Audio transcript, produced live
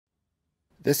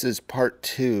This is part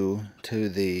 2 to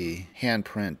the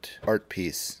handprint art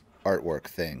piece artwork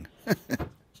thing.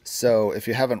 So if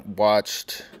you haven't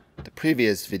watched the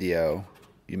previous video,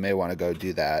 you may want to go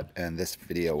do that, and this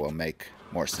video will make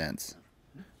more sense.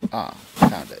 Ah,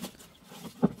 found it.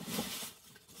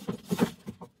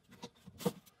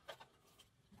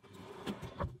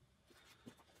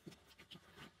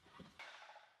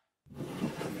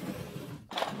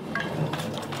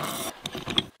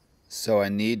 So I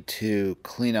need to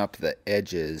clean up the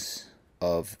edges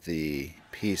of the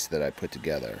piece that I put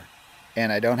together.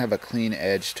 And I don't have a clean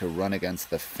edge to run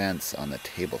against the fence on the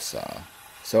table saw.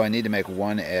 So I need to make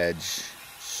one edge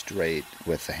straight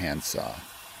with the handsaw.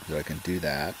 So I can do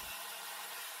that.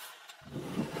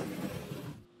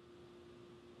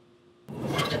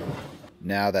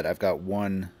 Now that I've got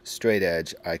one straight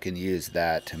edge, I can use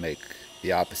that to make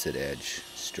the opposite edge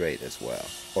straight as well,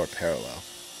 or parallel.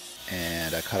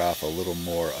 And I cut off a little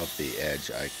more of the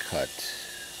edge I cut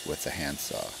with the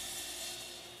handsaw.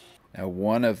 Now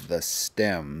one of the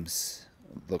stems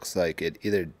looks like it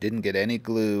either didn't get any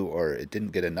glue or it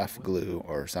didn't get enough glue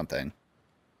or something,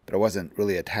 but it wasn't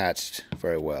really attached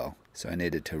very well, so I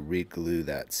needed to re-glue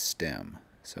that stem.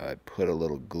 So I put a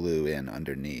little glue in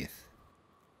underneath,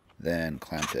 then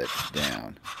clamped it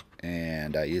down,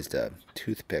 and I used a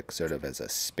toothpick sort of as a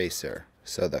spacer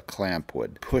so the clamp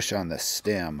would push on the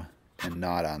stem and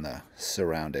not on the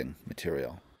surrounding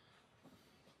material.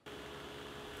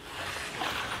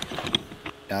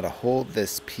 Now to hold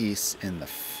this piece in the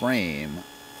frame,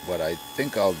 what I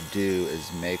think I'll do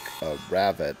is make a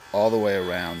rabbet all the way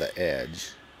around the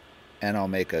edge, and I'll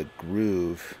make a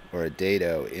groove or a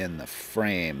dado in the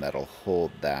frame that'll hold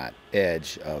that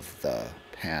edge of the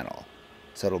panel.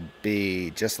 So it'll be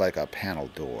just like a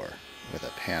panel door with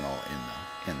a panel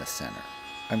in the center.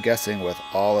 I'm guessing with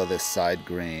all of this side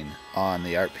grain on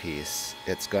the art piece,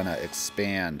 it's going to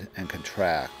expand and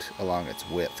contract along its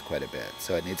width quite a bit,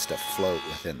 so it needs to float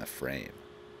within the frame.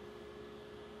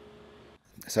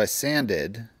 So I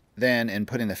sanded, then in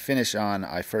putting the finish on,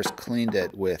 I first cleaned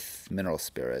it with mineral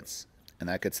spirits, and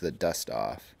that gets the dust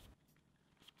off.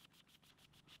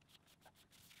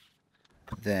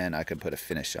 Then I could put a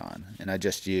finish on, and I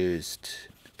just used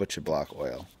butcher block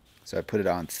oil. So I put it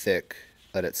on thick,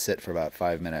 let it sit for about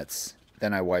 5 minutes,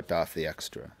 then I wiped off the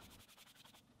extra.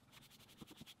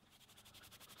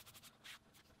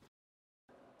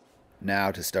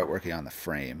 Now to start working on the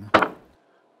frame.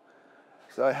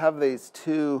 So I have these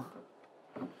two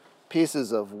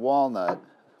pieces of walnut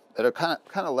that are kind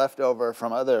of left over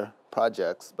from other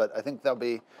projects, but I think they'll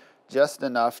be just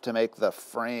enough to make the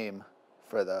frame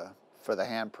for the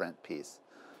handprint piece.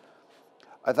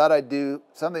 I thought I'd do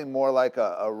something more like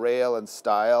a rail and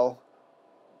stile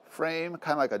frame,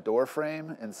 kind of like a door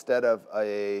frame, instead of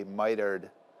a mitered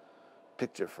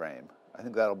picture frame. I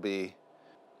think that'll be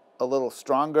a little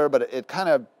stronger, but it kind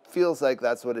of feels like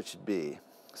that's what it should be.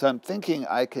 So I'm thinking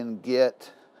I can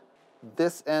get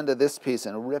this end of this piece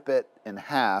and rip it in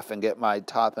half and get my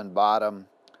top and bottom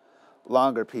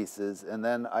longer pieces, and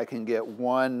then I can get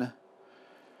one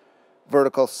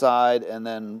vertical side and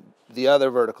then the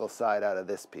other vertical side out of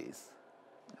this piece,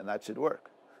 and that should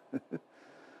work.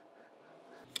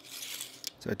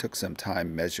 So I took some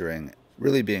time measuring,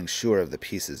 really being sure of the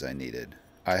pieces I needed.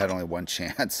 I had only one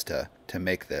chance to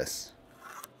make this.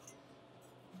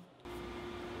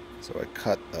 So I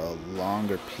cut a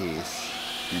longer piece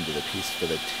into the piece for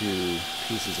the two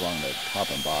pieces along the top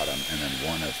and bottom, and then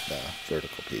one of the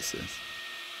vertical pieces.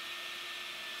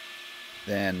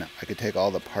 Then I could take all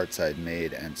the parts I'd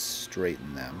made and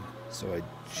straighten them. So I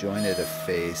jointed a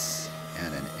face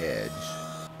and an edge.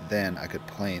 Then I could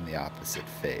plane the opposite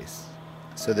face.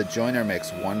 So the joiner makes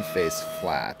one face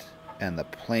flat, and the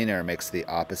planer makes the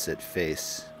opposite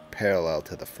face parallel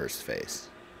to the first face.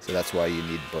 So that's why you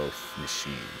need both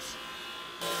machines.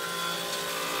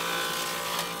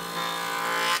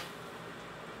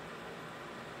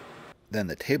 Then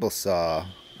the table saw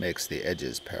makes the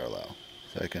edges parallel.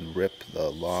 So I can rip the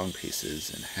long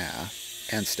pieces in half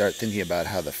and start thinking about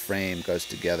how the frame goes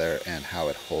together and how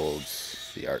it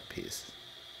holds the art piece.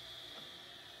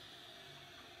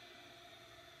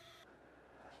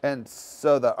 And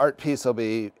so the art piece will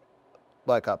be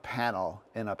like a panel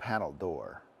in a panel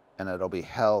door, and it'll be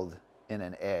held in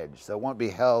an edge. So it won't be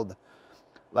held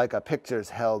like a picture's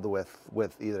held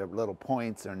with either little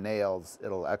points or nails.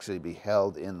 It'll actually be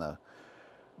held in the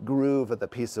groove of the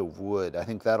piece of wood. I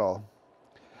think that'll,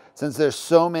 since there's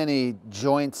so many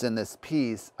joints in this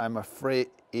piece, I'm afraid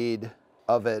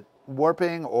of it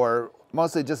warping or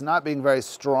mostly just not being very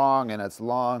strong in its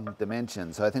long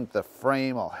dimensions. So I think the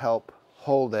frame will help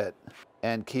hold it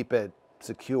and keep it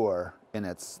secure in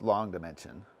its long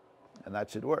dimension, and that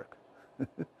should work.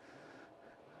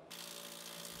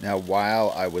 Now,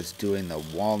 while I was doing the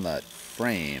walnut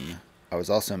frame, I was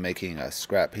also making a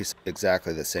scrap piece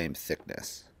exactly the same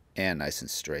thickness and nice and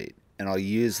straight. And I'll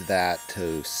use that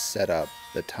to set up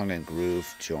the tongue and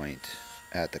groove joint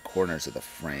at the corners of the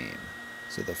frame.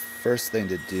 So the first thing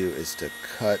to do is to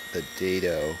cut the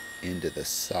dado into the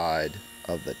side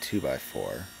of the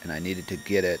 2x4, and I needed to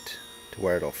get it to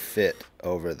where it'll fit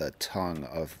over the tongue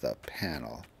of the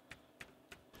panel.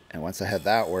 And once I had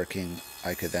that working,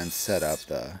 I could then set up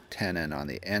the tenon on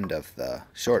the end of the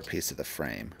short piece of the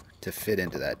frame to fit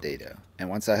into that dado. And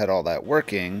once I had all that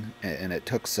working, and it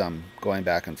took some going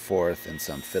back and forth and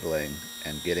some fiddling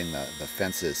and getting the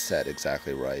fences set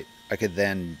exactly right, I could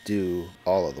then do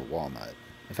all of the walnut.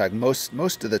 In fact,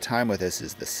 most of the time with this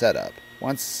is the setup.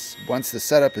 Once the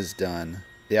setup is done,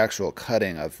 the actual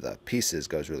cutting of the pieces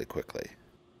goes really quickly.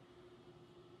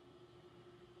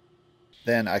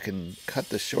 Then I can cut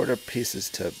the shorter pieces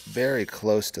to very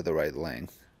close to the right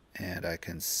length, and I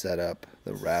can set up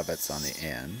the rabbets on the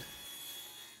end.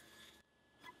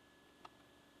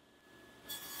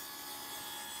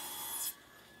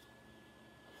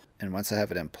 And once I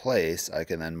have it in place, I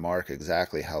can then mark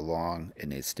exactly how long it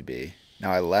needs to be.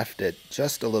 Now I left it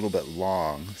just a little bit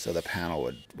long so the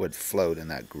panel would float in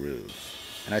that groove.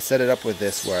 And I set it up with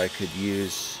this where I could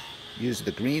use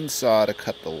the green saw to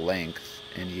cut the length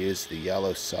and use the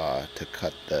yellow saw to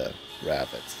cut the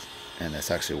rabbets. And this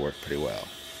actually worked pretty well.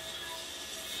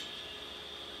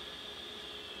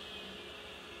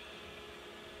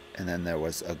 And then there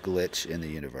was a glitch in the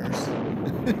universe.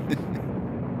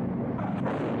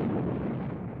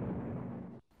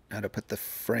 Now to put the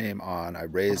frame on, I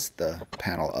raised the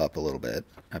panel up a little bit.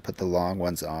 I put the long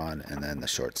ones on and then the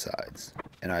short sides.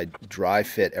 And I dry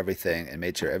fit everything and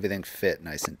made sure everything fit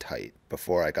nice and tight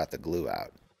before I got the glue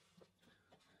out.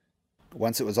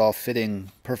 Once it was all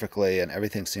fitting perfectly and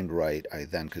everything seemed right, I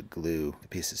then could glue the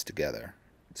pieces together.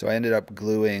 So I ended up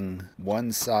gluing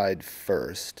one side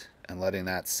first and letting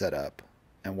that set up.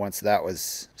 And once that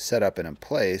was set up and in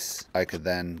place, I could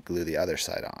then glue the other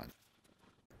side on.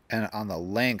 And on the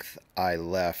length, I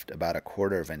left about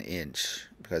 1/4 of an inch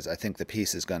because I think the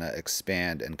piece is going to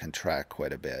expand and contract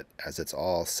quite a bit as it's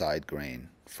all side grain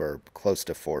for close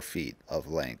to 4 feet of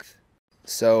length.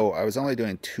 So I was only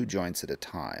doing 2 joints at a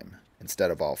time instead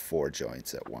of all 4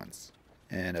 joints at once.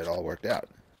 And it all worked out.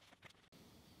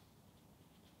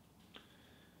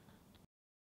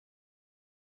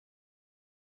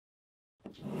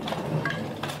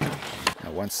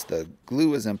 Now once the glue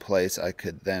was in place, I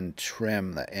could then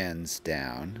trim the ends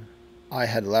down. I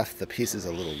had left the pieces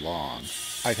a little long.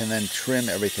 I can then trim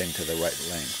everything to the right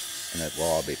length and it will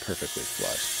all be perfectly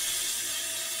flush.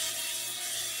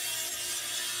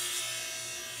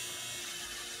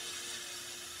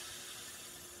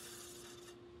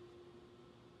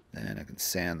 Then I can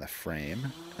sand the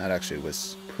frame. That actually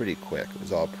was pretty quick. It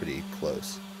was all pretty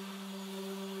close.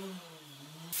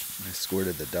 I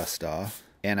squirted the dust off.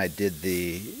 And I did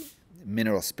the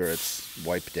mineral spirits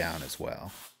wipe down as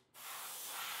well.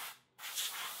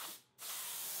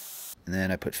 And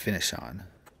then I put finish on.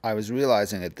 I was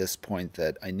realizing at this point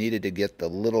that I needed to get the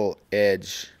little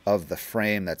edge of the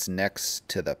frame that's next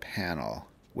to the panel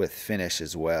with finish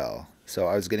as well. So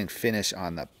I was getting finish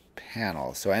on the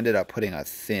panel. So I ended up putting a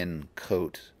thin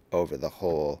coat over the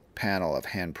whole panel of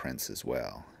handprints as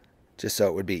well, just so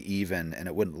it would be even and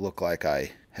it wouldn't look like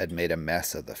I had made a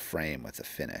mess of the frame with the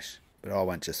finish. But it all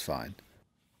went just fine.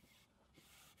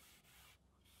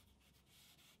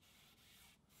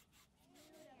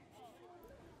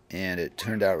 And it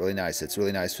turned out really nice. It's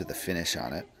really nice with the finish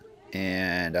on it.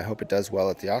 And I hope it does well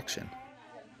at the auction.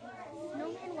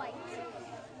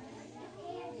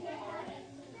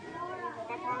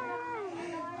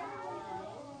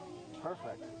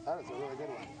 Perfect. That was a really good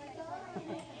one.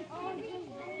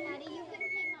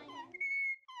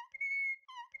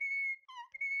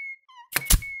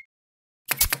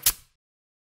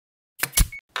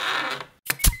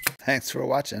 Thanks for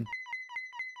watching.